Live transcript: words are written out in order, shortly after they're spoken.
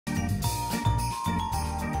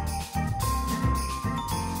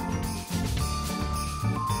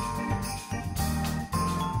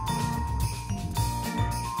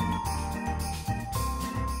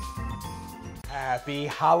Happy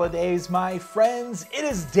holidays, my friends. It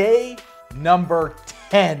is day number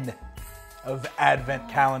 10 of Advent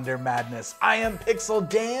Calendar Madness. I am Pixel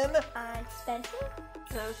Dan. I'm Spencer.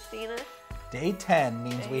 I'm Stina. Day 10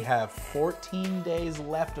 means we have 14 days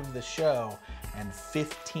left of the show and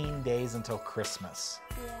 15 days until Christmas.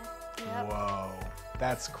 Yeah. Yep. Whoa,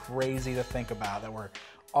 that's crazy to think about, that we're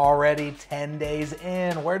already 10 days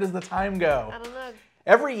in. Where does the time go? I don't know.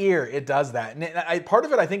 Every year it does that. And part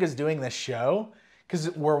of it, I think, is doing this show because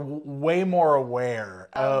we're way more aware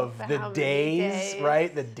of the days,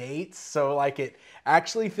 right? The dates. So like it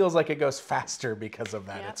actually feels like it goes faster because of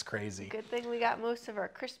that. Yep. It's crazy. Good thing we got most of our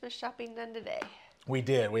Christmas shopping done today. We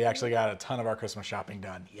did. We actually got a ton of our Christmas shopping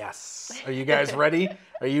done. Yes. Are you guys ready?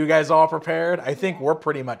 Are you guys all prepared? I think we're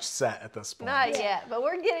pretty much set at this point. Not yet, but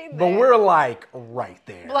we're getting there. But we're like right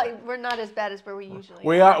there. like we're not as bad as where we usually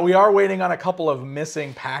We are waiting on a couple of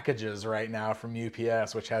missing packages right now from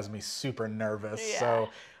UPS, which has me super nervous. Yeah.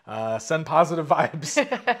 So send positive vibes.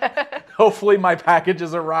 Hopefully my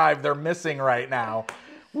packages arrive. They're missing right now.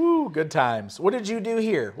 Woo, good times. What did you do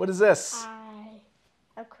here? What is this? I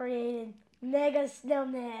have created Mega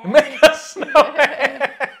Snowman. Mega Snowman.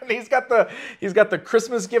 He's got the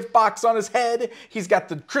Christmas gift box on his head. He's got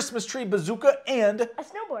the Christmas tree bazooka and A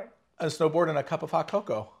snowboard. a snowboard and a cup of hot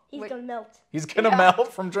cocoa. He's gonna melt. He's gonna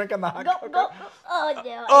melt from drinking the hot Go, cocoa. go. Oh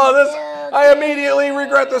no. Oh, I immediately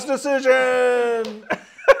regret this decision.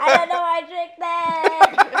 I don't know why I drank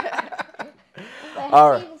that. But All how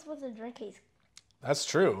are right. you even supposed to drink these? That's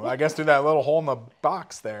true. I guess through that little hole in the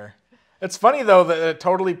box there. It's funny though that it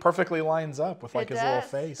totally perfectly lines up with like It his little does.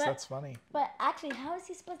 face. But- That's funny. But actually, how is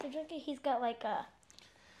he supposed to drink it? He's got like a.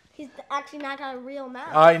 He's actually not got a real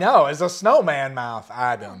mouth. I know. It's a snowman mouth.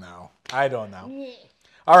 I don't know. Yeah.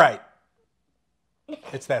 All right.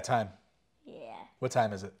 It's that time. Yeah. What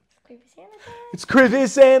time is it? Creepy Santa time. It's creepy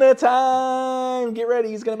Santa time. Get ready.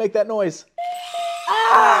 He's gonna make that noise.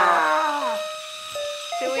 Ah!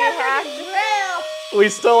 Do we That's have like a to? drill. We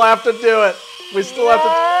still have to do it. We still have to.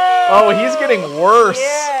 Oh, he's getting worse.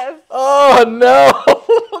 Yes. Oh no.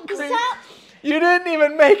 Stop. You didn't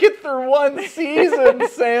even make it through one season,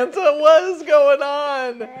 Santa. What is going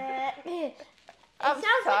on? It I'm sounds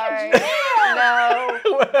sorry. like a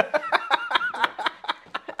drill. No.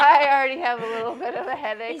 I already have a little bit of a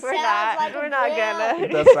headache. It We're sounds not. like a We're not drill. gonna.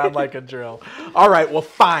 It does sound like a drill. All right, well,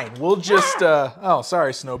 fine. We'll just. Oh,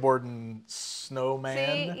 sorry, snowboarding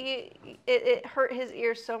snowman. See, it hurt his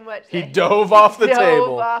ears so much. He that dove off the dove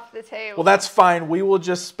table. off the table. Well, that's fine. We will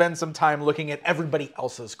just spend some time looking at everybody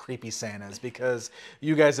else's creepy Santas because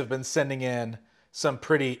you guys have been sending in some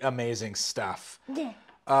pretty amazing stuff. Yeah.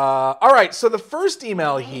 All right, so the first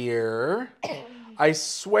email here, I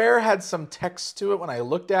swear had some text to it when I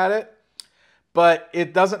looked at it, but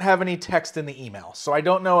it doesn't have any text in the email. So I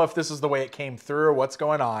don't know if this is the way it came through or what's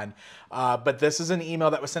going on. But this is an email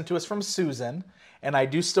that was sent to us from Susan, and I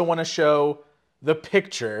do still want to show the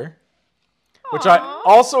picture, which I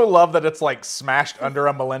also love that it's like smashed under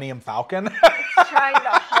a Millennium Falcon. trying to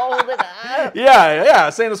hold it up. yeah,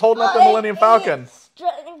 Santa's holding up the Millennium Falcon.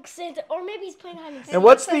 Santa, or maybe he's playing hide and seek. And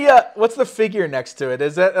what's the figure next to it?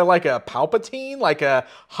 Is that like a Palpatine, like a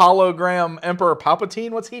hologram Emperor Palpatine?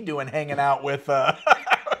 What's he doing hanging out with? The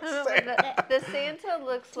Santa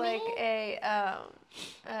looks like a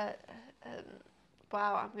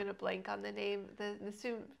wow, I'm gonna blank on the name. The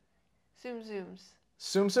Tsum Tsums.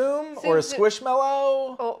 Tsum Tsum or a Tsum.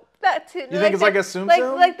 Squishmallow? Oh, that's it. You think it's like a Tsum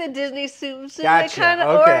Tsum? Like the Disney Tsum Tsum. Gotcha, Kinda,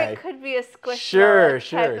 okay. Or it could be a Squishmallow Sure.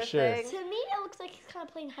 type of thing. To me, it looks like he's kind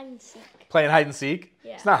of playing hide and seek. Playing hide and seek?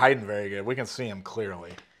 Yeah. He's not hiding very good. We can see him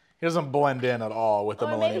clearly. He doesn't blend in at all with the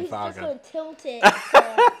Or Millennium maybe he's Falcon. just going to tilt it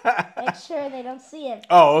to make sure they don't see him.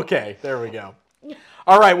 Oh, okay. There we go.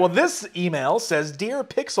 All right. Well, this email says, Dear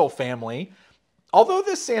Pixel family, although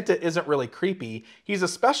this Santa isn't really creepy, he's a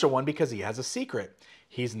special one because he has a secret.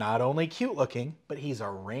 He's not only cute looking, but he's a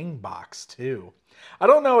ring box too. I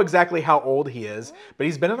don't know exactly how old he is, but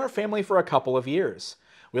he's been in our family for a couple of years.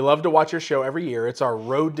 We love to watch your show every year. It's our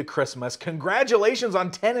road to Christmas. Congratulations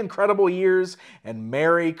on 10 incredible years and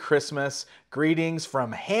Merry Christmas. Greetings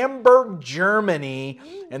from Hamburg, Germany.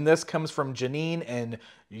 And this comes from Janine and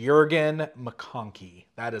Jürgen McConkey.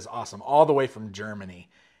 That is awesome. All the way from Germany.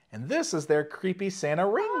 And this is their creepy Santa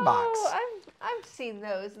ring box. Oh, I've seen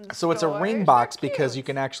those. In So it's a stores. ring box They're because cute. you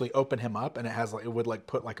can actually open him up and it has like, it would like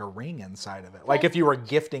put like a ring inside of it. Like if you were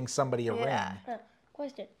gifting somebody a Yeah. ring.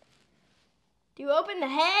 Question. Do you open the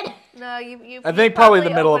head? No, you. I think probably the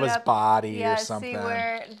probably middle of open his up- body or Yeah, something. see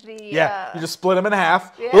where the. Yeah, you just split him in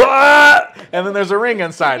half. Yeah. Ah! And then there's a ring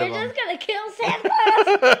inside You're of him. just gonna kill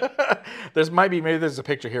Santa Claus. Maybe there's a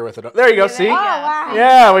picture here with it. There you go. Yeah, See? there you Oh, go. wow.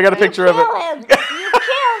 Yeah, we got a You picture of it. killed him. You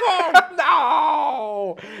killed him.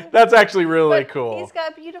 No, that's actually really But cool. He's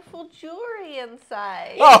got beautiful jewelry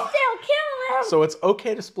inside. Oh, Still kill him. so it's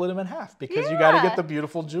okay to split him in half because you got to Yeah. get the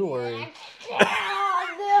beautiful jewelry.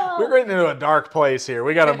 Oh, We're no. getting into a dark place here.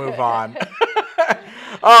 We got to move on.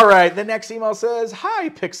 All right, the next email says, "Hi,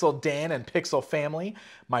 Pixel Dan and Pixel family.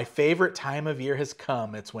 My favorite time of year has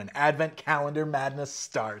come. It's when Advent Calendar Madness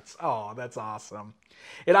starts." Oh, that's awesome.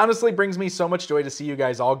 It honestly brings me so much joy to see you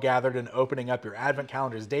guys all gathered and opening up your Advent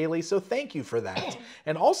calendars daily, so thank you for that.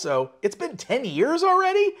 And also, it's been 10 years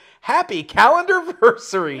already? Happy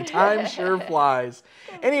calendarversary! Time sure flies.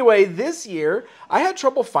 Anyway, this year, I had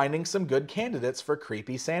trouble finding some good candidates for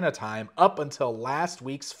Creepy Santa time up until last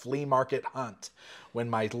week's flea market hunt, when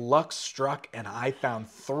my luck struck and I found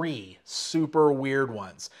 3 super weird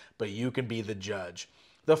ones, but you can be the judge.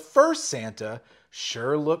 The first Santa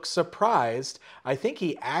sure looks surprised. I think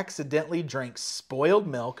he accidentally drank spoiled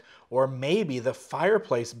milk, or maybe the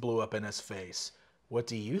fireplace blew up in his face. What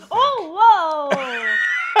do you think? Oh,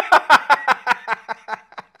 whoa.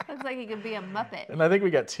 Looks like he could be a Muppet. And I think we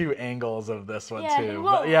got 2 angles of this one Yeah, too.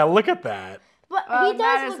 well- But yeah, look at that. But Well, he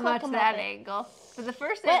not does as look much like a that Muppet. angle. For the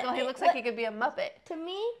first What- angle, he looks like he could be a Muppet. To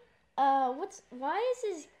me, why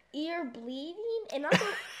is his ear bleeding? And also,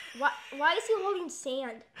 why is he holding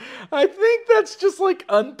sand? I think that's just like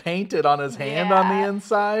unpainted on his hand on the Yeah.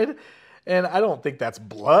 inside. And I don't think that's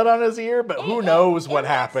blood on his ear, but who knows what it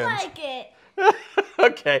happens. Looks like it.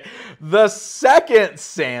 Okay, the second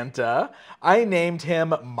Santa, I named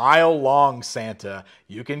him Mile Long Santa.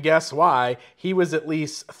 You can guess why. He was at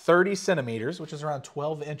least 30 centimeters, which is around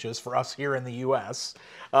 12 inches for us here in the U.S.,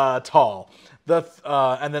 tall.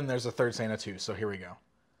 And then there's a third Santa too, so here we go.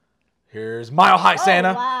 Here's Mile High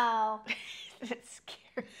Santa. Oh, wow. It's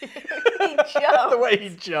scary. He jumped. The way he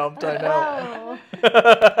jumped, I know. Whoa.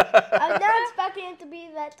 I was not expecting it to be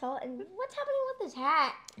that tall. And what's happening with his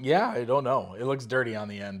hat? Yeah, I don't know. It looks dirty on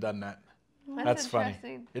the end, doesn't it? That's funny.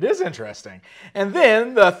 interesting. It is interesting. And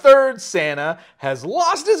then the third Santa has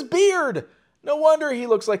lost his beard. No wonder he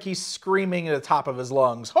looks like he's screaming at the top of his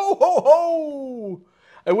lungs. Ho, ho, ho!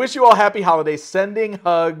 I wish you all happy holidays. Sending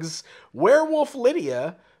hugs. Werewolf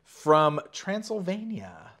Lydia from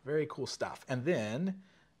Transylvania. Very cool stuff. And then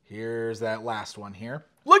here's that last one here.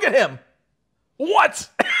 Look at him. What?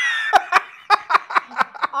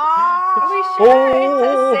 Are we sure it's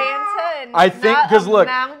a Santa and I think not because a look,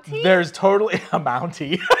 Mountie? there's totally a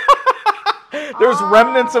Mountie. There's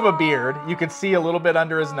remnants of a beard. You can see a little bit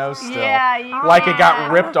under his nose still. Yeah, you Like it got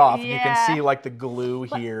can. ripped off. And you can Yeah. see like the glue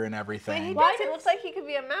here and But he everything. does. It looks like he could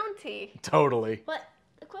be a Mountie. Totally. But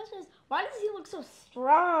the question is, why does he look so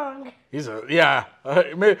strong? He's or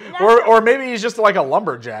maybe he's just like a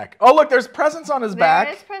lumberjack. Oh, look, there's presents on his There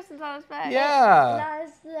back. is presents on his back. Yeah. Not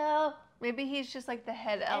as though. Maybe he's just like the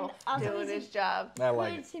head elf also doing he's- his job. I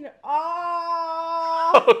like it.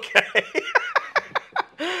 Oh. Okay.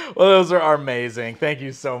 Well, those are amazing. Thank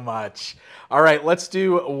you so much. All right, let's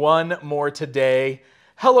do one more today.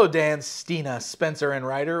 Hello, Dan, Stina, Spencer, and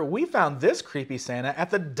Ryder. We found this creepy Santa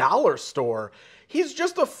at the dollar store. He's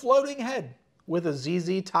just a floating head with a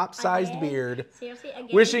ZZ top-sized Again? beard. Seriously, again?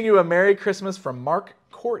 Wishing you a Merry Christmas from Mark,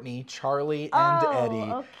 Courtney, Charlie, and Oh,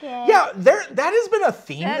 Eddie. okay. Yeah, that has been a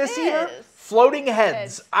theme That this year. is. Floating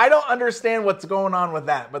heads. Heads. I don't understand what's going on with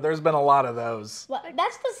that, but there's been a lot of those. Well,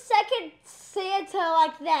 that's the second Santa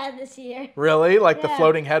like that this year. Really? Like the Yeah.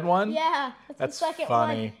 floating head one? Yeah, That's the second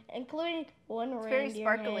funny. one, including one It's very reindeer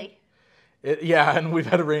sparkly. Yeah, and we've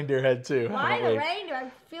had a reindeer head too. head. Why haven't the we? reindeer? I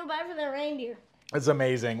feel bad for the reindeer. It's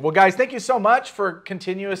amazing. Well, guys, thank you so much for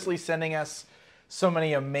continuously sending us so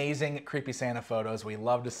many amazing Creepy Santa photos. We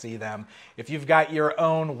love to see them. If you've got your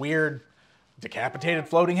own weird decapitated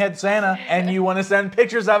floating head Santa and you want to send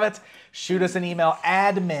pictures of it, shoot us an email,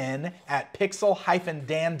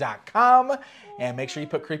 admin@pixel-dan.com, and make sure you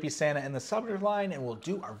put Creepy Santa in the subject line, and we'll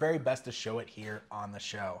do our very best to show it here on the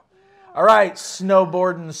show. All right,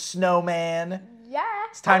 snowboarding snowman. Yeah.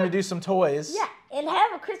 It's time to do some toys. Yeah, and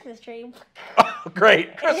have a Christmas tree. Oh,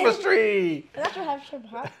 great. Christmas tree. And that's what have some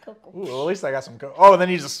hot cocoa. Ooh, well, at least I got some Oh, and then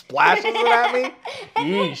he just splashes it at me?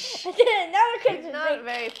 Yeesh. And then another Christmas Not tree.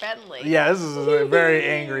 very friendly. Yeah, this is a very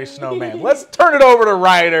angry snowman. Let's turn it over to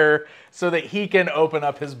Ryder so that he can open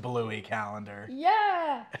up his Bluey calendar.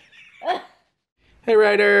 Yeah. Hey,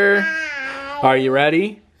 Ryder. Are you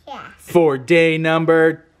ready? Yeah. For day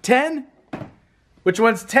number 10? Which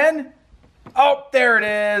one's 10? Oh, there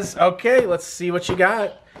it is. Okay, let's see what you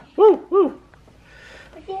got. Woo, woo.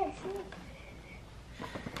 I can't see.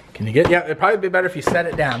 Can you get? Yeah, it'd probably be better if you set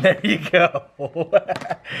it down. There you go.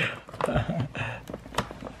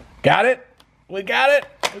 Got it? We got it.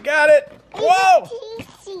 We got it. Whoa!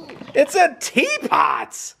 It's a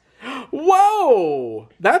teapot. Whoa,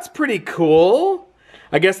 that's pretty cool.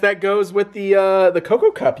 I guess that goes with the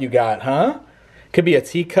cocoa cup you got, huh? Could be a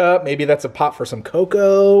teacup. Maybe that's a pot for some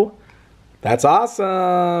cocoa. That's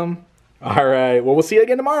awesome. All right. Well, we'll see you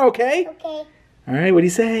again tomorrow, okay? Okay. All right. What do you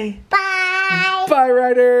say? Bye. Bye,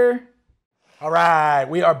 Ryder. All right.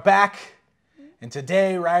 We are back. And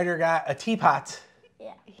today, Ryder got a teapot.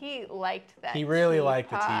 Yeah. He liked that. He really liked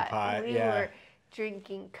the teapot. teapot, We yeah. were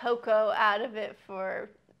drinking cocoa out of it for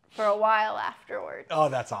a while afterwards. Oh,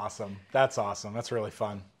 that's awesome. That's awesome. That's really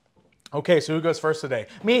fun. Okay, so who goes first today?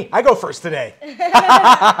 Me. I go first today.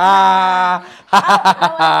 I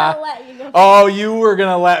was gonna let you go. Oh, you were going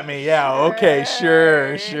to let me. Yeah, okay,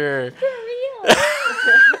 sure. For real.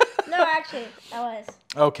 No, actually, I was.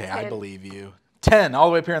 Okay, I believe you. 10, all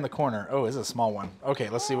the way up here in the corner. Oh, this is a small one. Okay,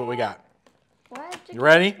 let's see what we got. What? You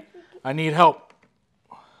ready? I need help.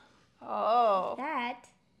 Oh. That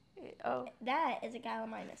is a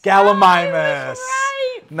Gallimimus. Gallimimus.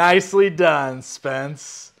 right. Nicely done,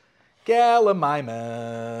 Spence.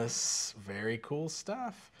 Gallimimus. Very cool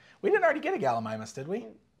stuff. We didn't already get a Gallimimus, did we?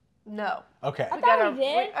 No. Okay. I thought we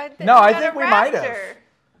did. No, I got think a we might have. raptor.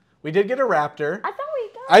 We did get a raptor. I thought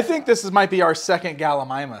we got. I think this might be our second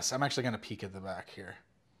Gallimimus. I'm actually going to peek at the back here.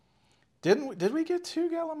 Did we get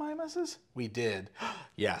 2 Gallimimuses? We did.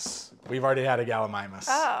 Yes. We've already had a Gallimimus.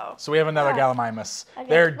 Oh. So we have another Gallimimus. Okay.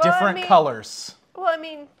 They're Well, I different mean- colors. Well, I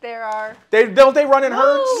mean, there are. Don't they run in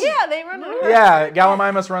herds? Yeah, they run in herds. Yeah,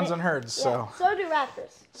 Gallimimus runs in herds. Yeah, so do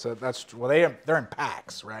raptors. So that's well, they're in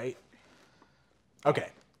packs, right? Okay,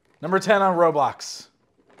 number 10 on Roblox.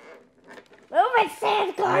 Oh my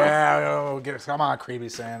Santa Claus. Yeah, come on, creepy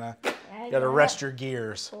Santa. I Gotta got- rest your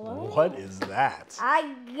gears. What is that?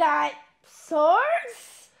 I got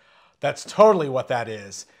swords. That's totally what that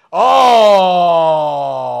is.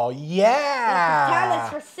 Oh, yeah.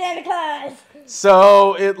 Katanas for Santa Claus.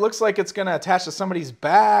 So it looks like it's gonna attach to somebody's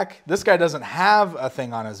back. This guy doesn't have a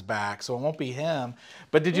thing on his back, so it won't be him.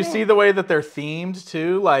 But did you see the way that they're themed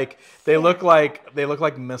too? Like they look like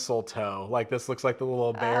mistletoe. Like this looks like the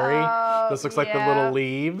little berry. Oh, This looks like the little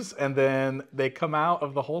leaves, and then they come out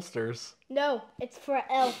of the holsters. No, it's for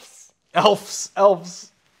elves. Elves.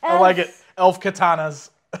 I like it. Elf katanas.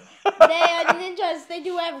 They are ninjas. They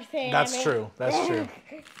do everything. That's true. That's true.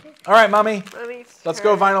 All right, mommy. Let's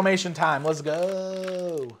go turn. Vinylmation time. Let's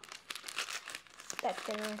go. That's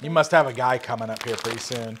the You must have a guy coming up here pretty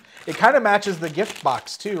soon. It kind of matches the gift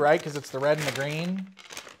box too, right? Because it's the red and the green.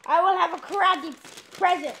 I will have a karate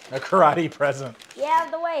present. A karate present. Get out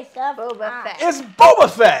of the way, stuff. Boba Fett. It's Boba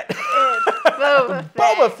Fett. It's Boba Fett.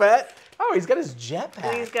 Boba Fett. Oh, he's got his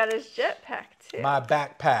jetpack. He's got his jetpack too. My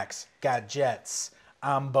backpack's got jets.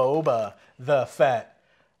 I'm Boba the Fett.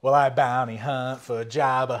 Well, I bounty hunt for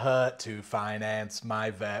Jabba Hutt to finance my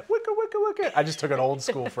vet. Wicka, wicka, wicka. I just took it old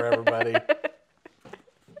school for everybody.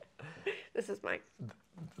 This is mine.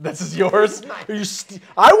 This is yours? Are you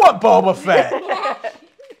I want Boba Fett.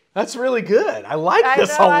 That's really good. I like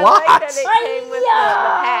this a I lot. like that it came with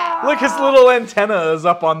the pack. Look, his little antenna is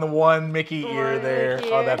up on the one Mickey ear One there.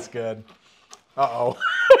 Mickey Oh, ear. that's good. Uh-oh.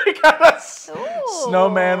 We got a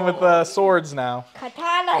snowman with swords now.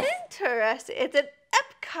 Katanas. Interesting. It's an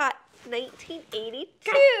Epcot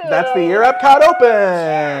 1982. That's the year Epcot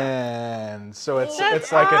opened. So it's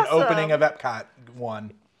That's like an awesome. opening of Epcot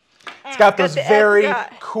 1. It's got those the very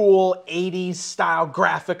Epcot. cool 80s style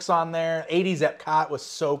graphics on there. 80s Epcot was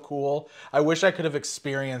so cool. I wish I could have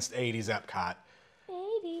experienced 80s Epcot.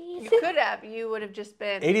 You could have. You would have just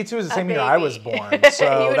been. 82 is the a same year I was baby. born, You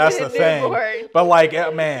so would that's have the been thing. newborn. But like,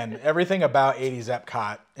 man, everything about 80s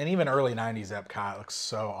Epcot and even early 90s Epcot looks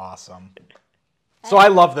so awesome. So I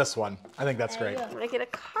love this one. I think that's great. I'm gonna get a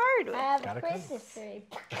card with. I have Got a a card. Christmas tree.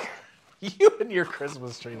 You and your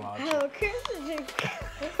Christmas tree I launch. have a Christmas tree.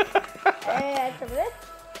 And some of this.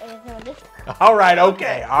 And some of this. All right,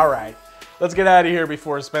 okay, all right. Let's get out of here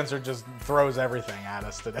before Spencer just throws everything at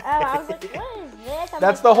us today. I was like, what is this? I'm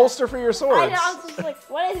That's like, the holster for your I swords. know, I was just like,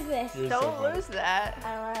 what is this? You're so Don't funny. lose that.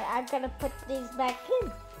 I'm gonna put these back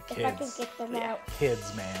in. If I can Kids. get them out.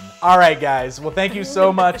 Kids, man. All right, guys. Well, thank you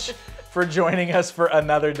so much for joining us for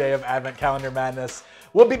another day of Advent Calendar Madness.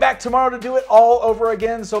 We'll be back tomorrow to do it all over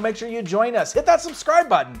again, so make sure you join us. Hit that subscribe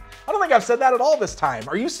button. I don't think I've said that at all this time.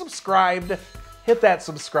 Are you subscribed? Hit that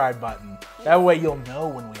subscribe button. That way you'll know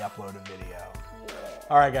when we upload a video.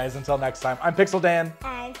 All right, guys. Until next time, I'm Pixel Dan.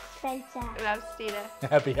 And Spencer. And I'm Stina.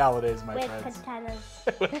 Happy holidays, my With friends.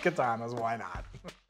 katanas. With katanas, why not?